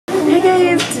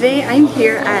guys, today I'm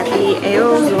here at the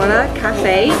Eorzea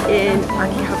Cafe in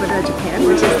Akihabara, Japan,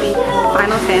 which is the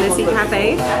Final Fantasy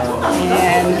Cafe,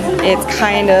 and it's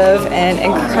kind of an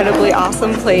incredibly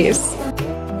awesome place.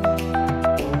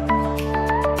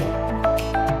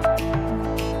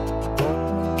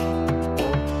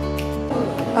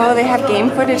 Oh, they have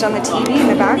game footage on the TV in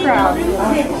the background.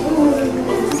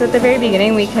 So at the very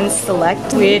beginning we can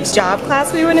select which job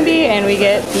class we want to be, and we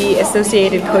get the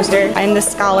associated poster. I'm the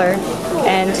scholar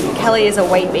and Kelly is a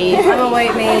white mage. I'm a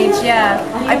white mage, yeah.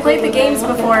 I played the games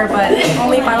before, but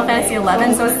only Final Fantasy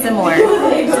 11, so it's similar.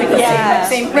 It's like the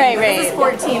same thing. Right. This is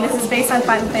 14. This is based on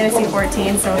Final Fantasy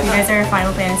 14, so if you guys are a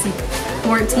Final Fantasy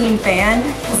 14 fan,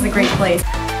 this is a great place.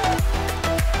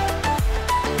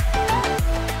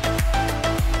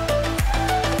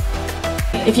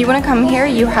 If you want to come here,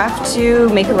 you have to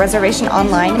make a reservation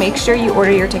online. Make sure you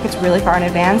order your tickets really far in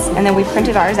advance, and then we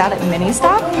printed ours out at Mini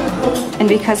Stop. And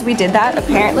because we did that,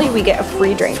 apparently we get a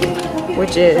free drink,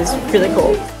 which is really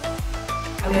cool.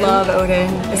 I love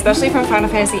Odin, especially from Final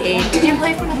Fantasy VIII. Did you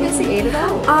play Final Fantasy VIII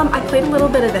at all? I played a little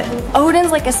bit of it.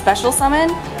 Odin's like a special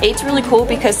summon. VIII's really cool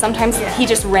because sometimes he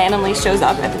just randomly shows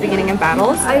up at the beginning of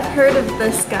battles. I've heard of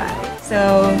this guy.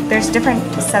 So there's different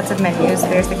sets of menus.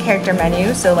 There's the character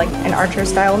menu, so like an archer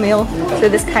style meal. So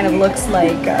this kind of looks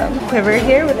like a quiver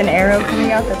here with an arrow coming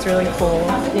out. That's really cool.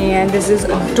 And this is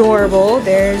adorable.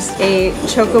 There's a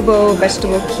chocobo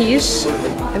vegetable quiche,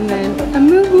 and then a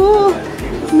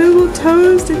Moogle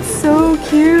toast. It's so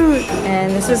cute.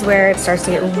 And this is where it starts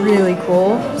to get really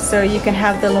cool. So you can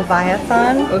have the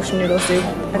Leviathan ocean noodle soup,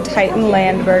 a Titan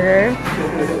land burger,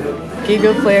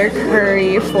 Giga Flare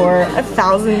curry for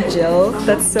 1,000 Jill.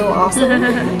 That's so awesome.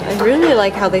 I really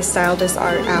like how they styled this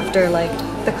art after like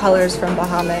the colors from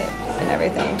Bahamut and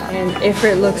everything. And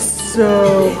Ifrit looks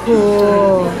so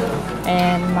cool.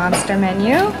 And monster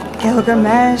menu,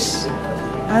 Gilgamesh.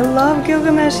 I love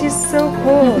Gilgamesh, he's so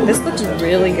cool. This looks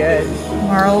really good.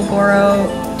 Marlboro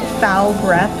foul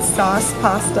breath sauce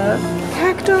pasta.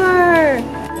 Cactuar!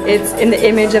 It's in the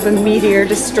image of a meteor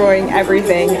destroying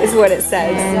everything, is what it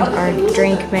says. And our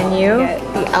drink menu,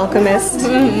 the Alchemist,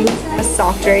 a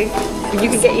soft drink. You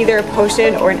can get either a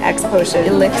potion or an X potion.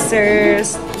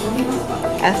 Elixirs,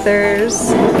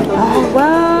 ethers. Oh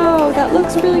wow, that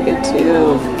looks really good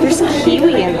too. There's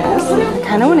kiwi in this. I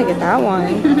kind of want to get that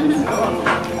one.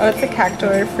 Oh, it's a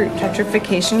Cactuar fruit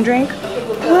petrification drink.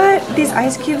 What? These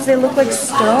ice cubes, they look like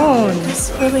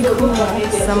stones. Really cool.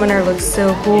 Summoner looks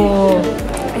so cool.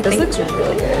 This looks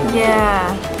really good.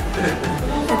 Yeah.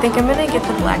 I think I'm gonna get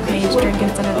the black mage drink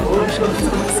instead of the potion because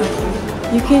it looks so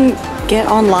cool. You can get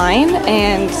online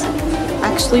and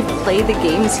actually play the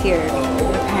games here,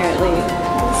 apparently.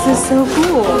 This is so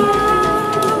cool.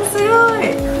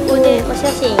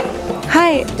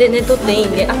 Hi. 全然撮っていい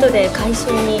んで、後で回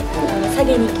収に下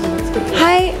げに来て作って。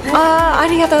はい。あ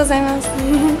りがとうございます。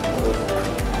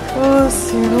Oh,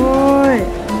 すごい。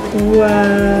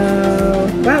Wow.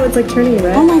 Wow, it's like turning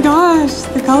red. Oh my gosh,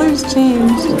 the colors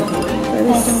changed.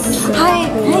 Hi. Hi.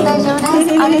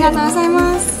 ありがとうござい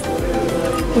ます。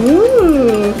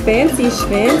Ooh, fancy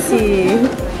schmancy.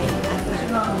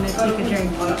 I'm gonna take a drink.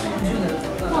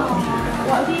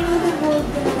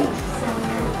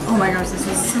 Oh my gosh, this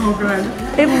is so good.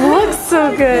 It looks so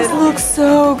good. This looks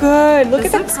so good. Look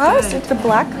at the crust. It's the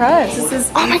black crust. This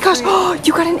is oh my gosh. Oh,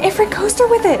 you got an Ifrit coaster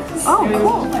with it. Oh,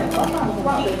 cool.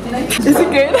 Is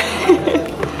it good?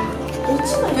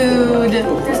 Food.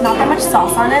 There's not that much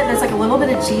sauce on it. There's like a little bit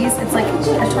of cheese. It's like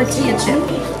a tortilla chip.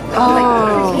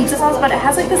 Oh. Like pizza sauce, but it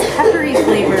has like this peppery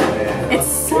flavor. It's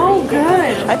so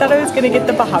good. I thought I was gonna get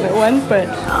the Bahamut one, but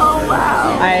oh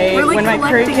wow. When my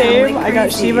crew came, I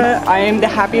got Shiva. I am the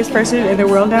happiest person in the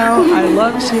world now. I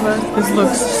love Shiva. This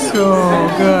looks so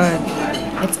good.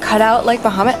 It's cut out like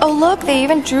Bahamut. Oh look, they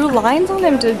even drew lines on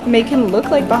him to make him look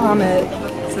like Bahamut.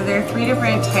 So there are 3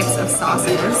 different types of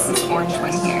sauces. This orange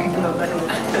one here.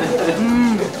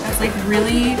 It's like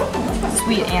really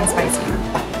sweet and spicy.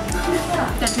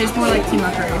 That tastes more like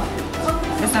keema curry.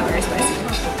 It's not very spicy.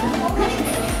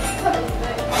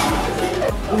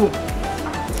 Ooh,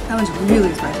 that one's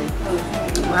really spicy.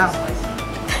 Wow.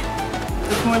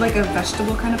 It's more like a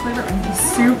vegetable kind of flavor and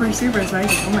super, super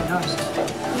spicy. Oh my gosh.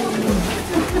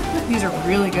 These are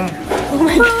really good. Oh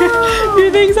my god,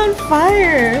 your thing's on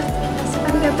fire.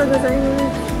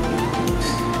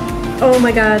 Oh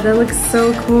my god, that looks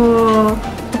so cool.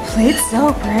 The plate's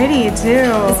so pretty too.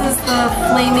 This is the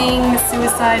flaming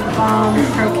suicide bomb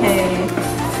croquet.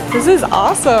 This is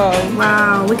awesome.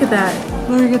 Wow, look at that.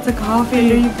 Look, it's a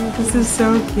coffee. This is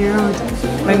so cute.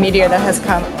 My meteor that has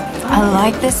come I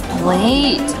like this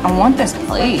plate. I want this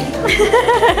plate.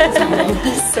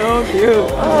 So cute.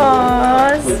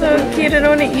 Aww, so cute. I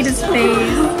don't want to eat his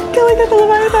face. Kelly got the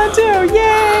Leviathan too.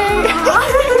 Yay!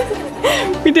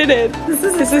 We did it.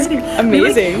 This is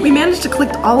amazing. We managed to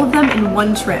collect all of them in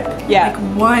one trip. Yeah.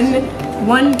 Like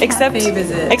one cafe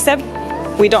visit. Except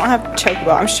we don't have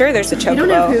Chocobo. I'm sure there's a Chocobo. You don't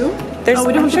have who?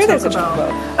 I'm sure there's a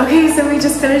Chocobo. Okay, so we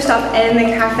just finished up in the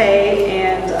cafe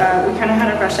and we kind of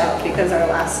had to rush out because our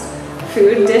last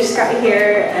food dish got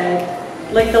here and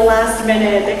like the last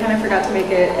minute they kind of forgot to make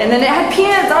it. And then it had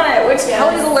peanuts on it, which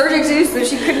Kelly's allergic to, so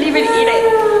she couldn't even eat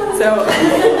it. So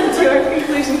to our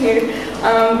conclusion here,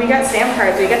 we got stamp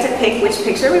cards. We got to pick which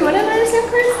picture we wanted on our stamp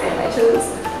cards, and I chose,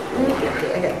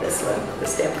 I got this one, the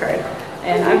stamp card.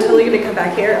 And I'm totally gonna come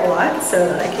back here a lot so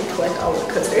that I can collect all the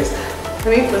coasters.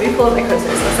 Let me pull up my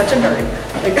coasters. I'm such a nerd.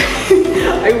 Like,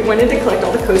 I wanted to collect all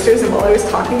the coasters, and while I was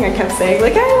talking, I kept saying,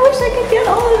 like, I wish I could get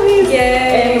all of these.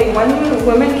 Yay! And one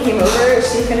woman came over,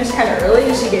 she finished kind of early,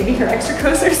 and she gave me her extra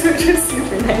coasters, which was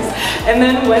super nice. And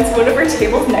then once one of her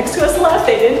tables next to us left,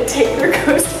 they didn't take their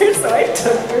coasters, so I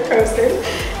took their coasters,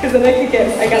 because then I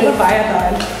got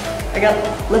Leviathan. I got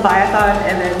Leviathan,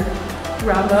 and then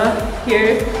Ramba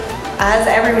here. As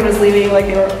everyone was leaving, like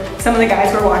some of the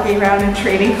guys were walking around and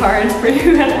trading cards for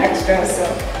who had extra, so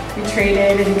we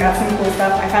traded and got some cool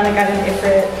stuff. I finally got an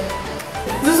Ifrit.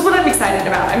 This is what I'm excited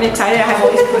about. I'm excited I have all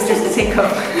these coasters to take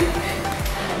home.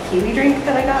 Kiwi drink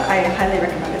that I got, I highly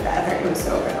recommended that. I thought it was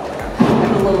so good all around.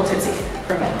 I'm a little tipsy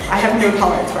from it. I have no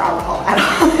tolerance for alcohol at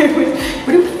all. But it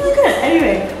was really good.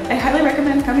 Anyway, I highly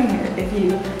recommend coming here if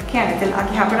you can. It's in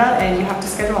Akihabara and you have to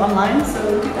schedule online, so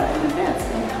do that in advance.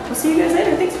 We'll see you guys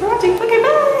later. Thanks for watching. Okay,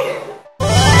 bye!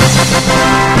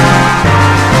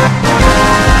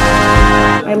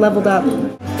 I leveled up.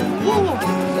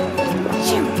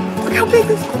 Look how big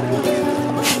this is.